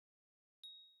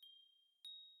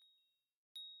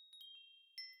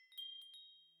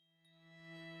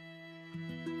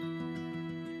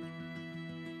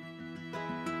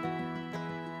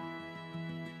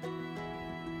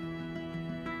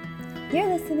You're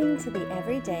listening to the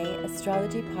Everyday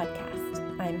Astrology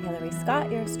Podcast. I'm Hilary Scott,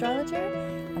 your astrologer,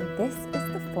 and this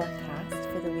is the forecast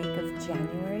for the week of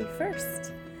January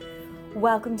 1st.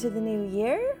 Welcome to the new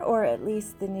year, or at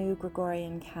least the new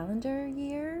Gregorian calendar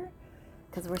year,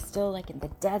 because we're still like in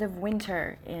the dead of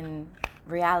winter in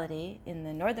reality in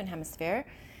the northern hemisphere,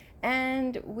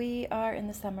 and we are in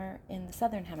the summer in the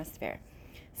southern hemisphere.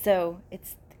 So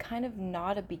it's kind of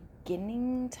not a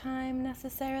beginning time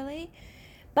necessarily,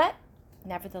 but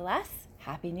nevertheless,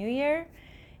 Happy New Year.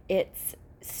 It's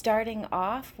starting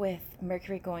off with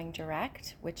Mercury going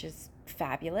direct, which is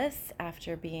fabulous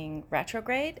after being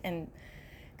retrograde and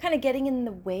kind of getting in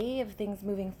the way of things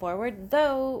moving forward.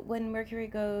 Though when Mercury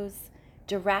goes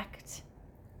direct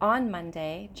on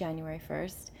Monday, January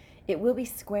 1st, it will be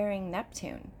squaring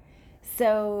Neptune.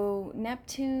 So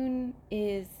Neptune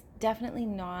is definitely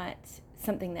not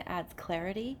something that adds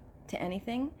clarity to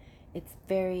anything. It's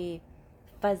very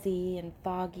fuzzy and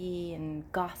foggy and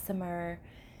gossamer.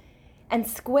 And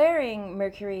squaring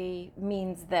Mercury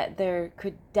means that there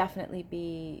could definitely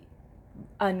be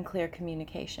unclear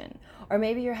communication. Or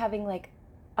maybe you're having like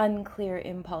unclear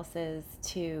impulses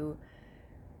to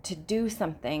do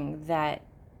something that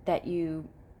you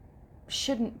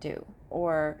shouldn't do,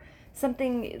 or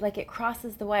something like it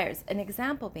crosses the wires. An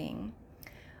example being,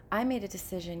 I made a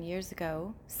decision years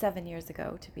ago, 7 years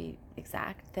ago to be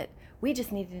exact, that we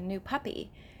just needed a new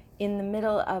puppy in the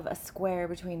middle of a square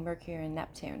between Mercury and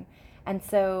Neptune. And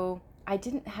so I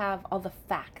didn't have all the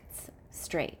facts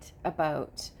straight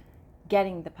about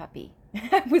getting the puppy.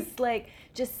 I was like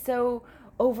just so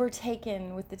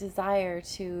overtaken with the desire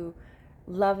to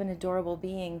love an adorable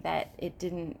being that it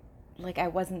didn't, like I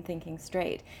wasn't thinking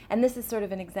straight. And this is sort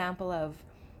of an example of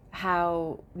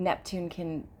how Neptune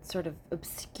can sort of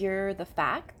obscure the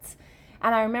facts.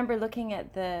 And I remember looking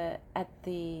at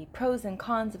the pros and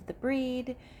cons of the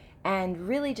breed and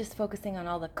really just focusing on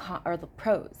all the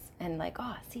pros, and like,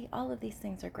 oh, see, all of these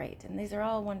things are great and these are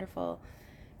all wonderful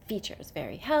features.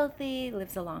 Very healthy,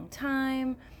 lives a long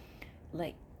time,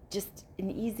 like just an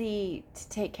easy to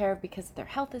take care of because their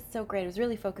health is so great. I was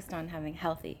really focused on having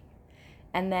healthy.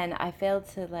 And then I failed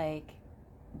to like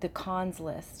the cons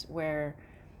list, where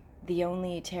the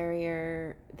only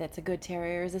terrier that's a good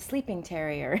terrier is a sleeping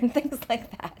terrier and things like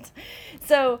that.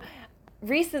 So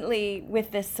recently,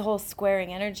 with this whole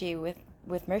squaring energy with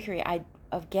Mercury, I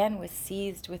again was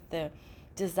seized with the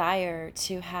desire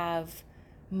to have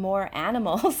more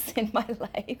animals in my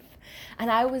life.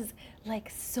 And I was like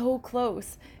so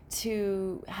close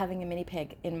to having a mini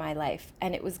pig in my life,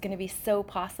 and it was going to be so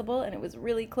possible, and it was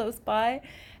really close by,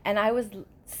 and I was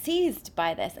seized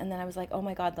by this. And then I was like, oh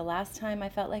my God, the last time I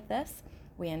felt like this,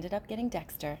 we ended up getting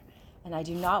Dexter, and I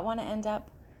do not want to end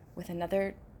up with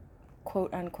another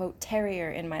quote unquote terrier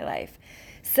in my life.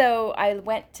 So I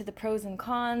went to the pros and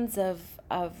cons of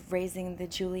raising the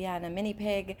Juliana mini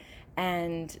pig,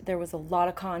 and there was a lot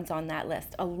of cons on that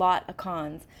list, a lot of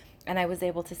cons, and I was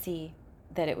able to see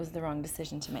that it was the wrong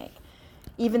decision to make.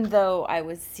 Even though I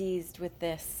was seized with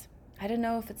this, I don't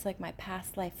know if it's like my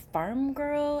past life farm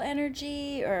girl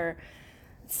energy or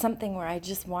something, where I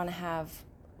just want to have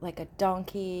like a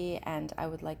donkey, and I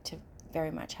would like to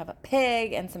very much have a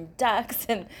pig and some ducks,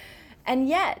 and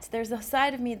yet there's a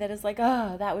side of me that is like,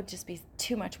 oh, that would just be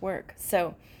too much work.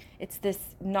 So it's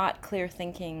this not clear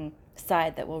thinking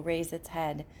side that will raise its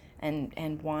head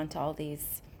and want all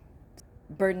these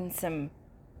burdensome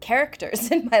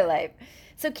characters in my life.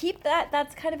 So keep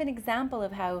that's kind of an example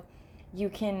of how you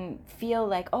can feel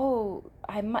like, oh,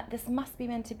 this must be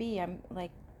meant to be. I'm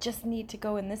like, just need to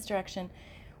go in this direction,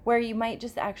 where you might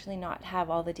just actually not have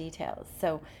all the details.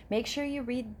 So make sure you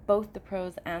read both the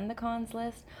pros and the cons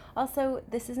list. Also,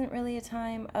 this isn't really a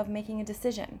time of making a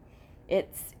decision.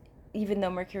 Even though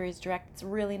Mercury is direct, it's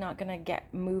really not going to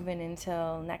get moving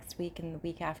until next week and the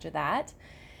week after that.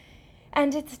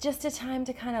 And it's just a time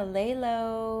to kind of lay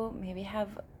low, maybe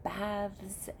have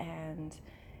baths and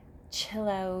chill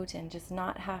out, and just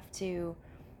not have to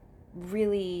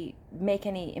really make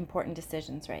any important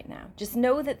decisions right now. Just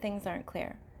know that things aren't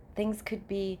clear. Things could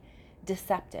be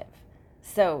deceptive.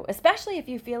 So especially if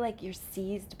you feel like you're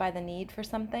seized by the need for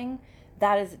something,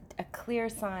 that is a clear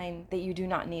sign that you do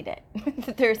not need it,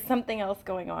 that there's something else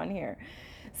going on here.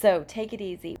 So take it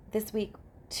easy. This week,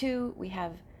 too, we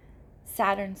have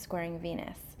Saturn squaring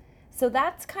Venus. So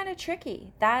that's kind of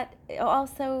tricky. That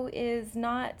also is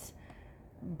not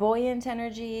buoyant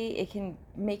energy. It can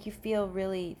make you feel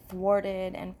really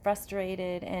thwarted and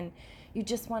frustrated, and you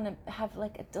just want to have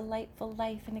like a delightful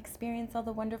life and experience all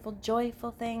the wonderful,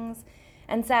 joyful things.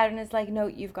 And Saturn is like, no,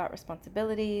 you've got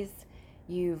responsibilities.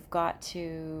 You've got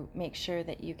to make sure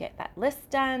that you get that list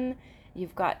done,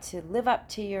 You've got to live up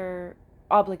to your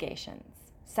obligations.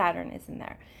 Saturn is in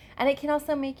there. And it can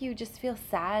also make you just feel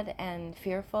sad and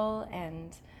fearful,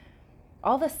 and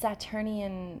all the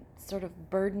Saturnian sort of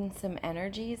burdensome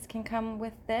energies can come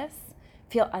with this.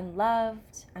 Feel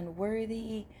unloved,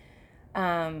 unworthy,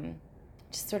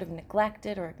 just sort of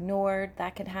neglected or ignored.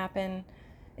 That can happen.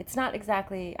 It's not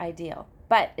exactly ideal,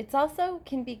 but it's also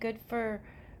can be good for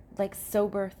like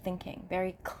sober thinking,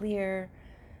 very clear,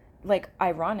 like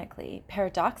ironically,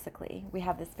 paradoxically, we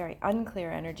have this very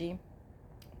unclear energy,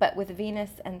 but with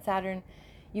Venus and Saturn,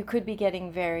 you could be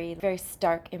getting very, very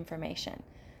stark information,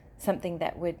 something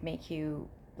that would make you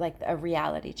like a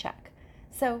reality check.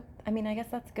 So, I mean, I guess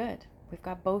that's good. We've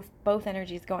got both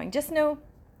energies going. Just know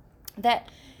that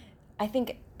I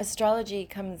think astrology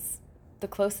comes the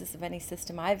closest of any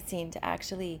system I've seen to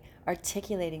actually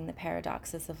articulating the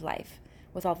paradoxes of life,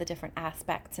 with all the different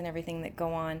aspects and everything that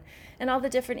go on, and all the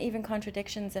different even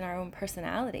contradictions in our own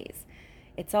personalities.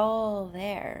 It's all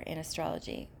there in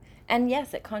astrology. And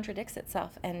yes, it contradicts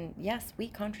itself. And yes, we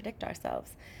contradict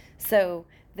ourselves. So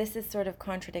this is sort of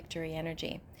contradictory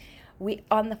energy. We,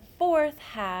 on the 4th,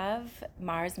 have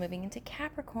Mars moving into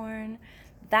Capricorn.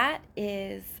 That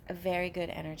is a very good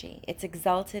energy. It's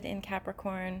exalted in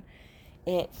Capricorn.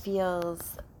 It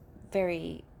feels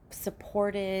very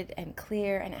supported and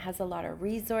clear, and it has a lot of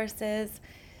resources.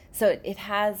 So it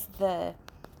has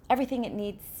everything it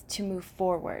needs to move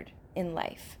forward in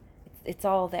life. It's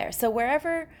all there. So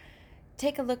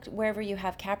take a look wherever you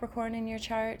have Capricorn in your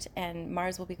chart, and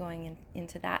Mars will be going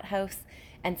into that house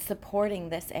and supporting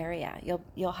this area.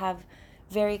 You'll have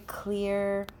very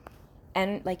clear,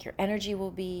 and like your energy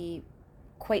will be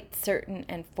quite certain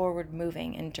and forward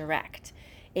moving and direct.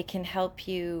 It can help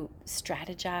you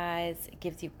strategize. It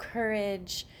gives you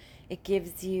courage. It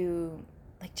gives you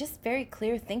like just very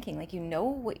clear thinking. Like you know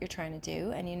what you're trying to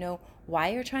do, and you know why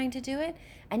you're trying to do it,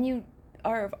 and you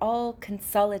are all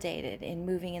consolidated in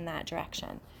moving in that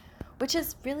direction, which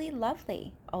is really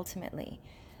lovely ultimately.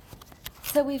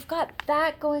 So we've got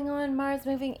that going on, Mars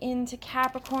moving into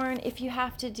Capricorn. If you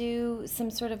have to do some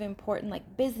sort of important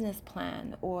like business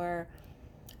plan, or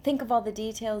think of all the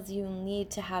details you need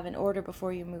to have in order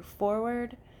before you move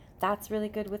forward, that's really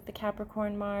good with the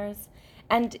Capricorn Mars.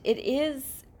 And it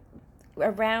is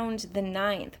around the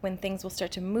 9th when things will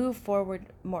start to move forward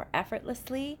more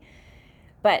effortlessly.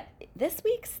 But this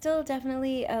week's still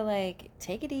definitely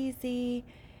take it easy.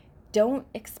 Don't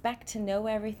expect to know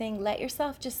everything. Let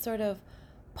yourself just sort of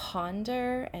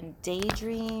ponder and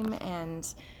daydream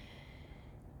and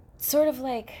sort of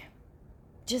like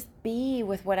just be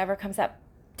with whatever comes up.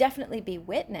 Definitely be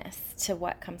witness to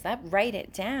what comes up. Write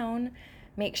it down.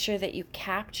 Make sure that you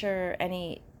capture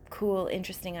any cool,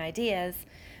 interesting ideas.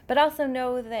 But also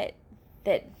know that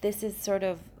this is sort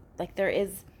of like there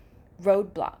is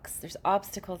roadblocks. There's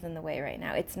obstacles in the way right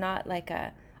now. It's not like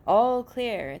all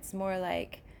clear. It's more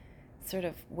like sort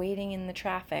of waiting in the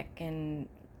traffic and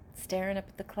staring up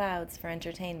at the clouds for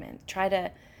entertainment. Try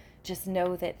to just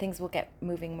know that things will get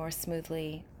moving more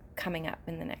smoothly coming up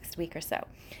in the next week or so.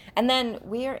 And then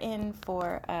we are in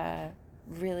for a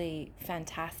really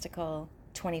fantastical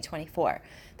 2024.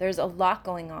 There's a lot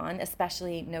going on.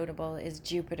 Especially notable is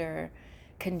Jupiter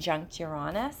conjunct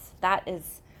Uranus. That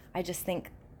is, I just think,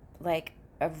 like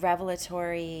a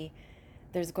revelatory.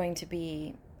 There's going to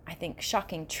be, I think,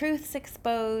 shocking truths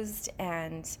exposed,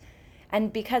 and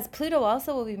because Pluto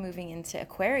also will be moving into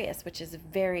Aquarius, which is a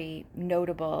very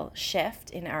notable shift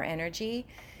in our energy,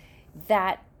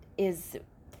 that is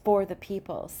for the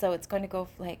people. So it's going to go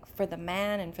like for the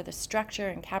man and for the structure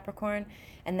in Capricorn,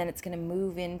 and then it's going to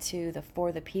move into the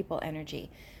for the people energy.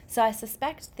 So I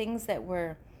suspect things that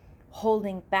were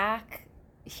holding back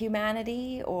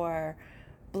humanity or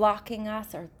blocking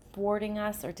us or thwarting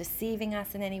us or deceiving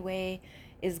us in any way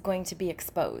is going to be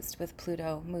exposed with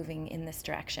Pluto moving in this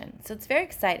direction. So it's very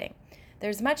exciting.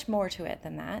 There's much more to it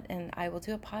than that, and I will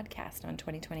do a podcast on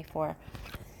 2024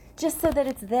 just so that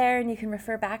it's there and you can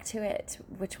refer back to it,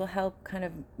 which will help kind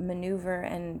of maneuver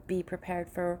and be prepared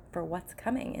for what's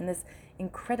coming in this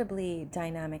incredibly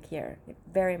dynamic year. It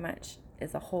very much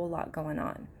is a whole lot going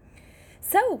on.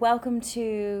 So welcome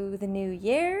to the new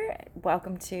year.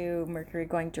 Welcome to Mercury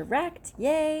going direct.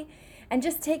 Yay. And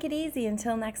just take it easy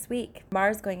until next week.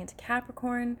 Mars going into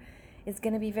Capricorn is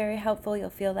going to be very helpful.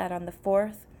 You'll feel that on the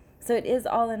 4th. So it is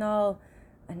all in all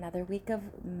another week of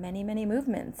many, many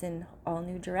movements in all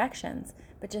new directions.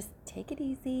 But just take it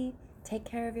easy. Take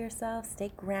care of yourself.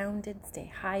 Stay grounded.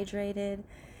 Stay hydrated.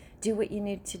 Do what you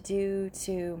need to do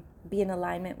to be in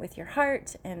alignment with your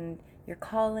heart and your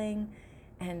calling.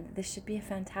 And this should be a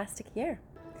fantastic year.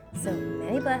 So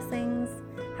many blessings.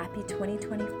 Happy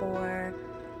 2024.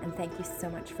 and thank you so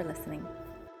much for listening.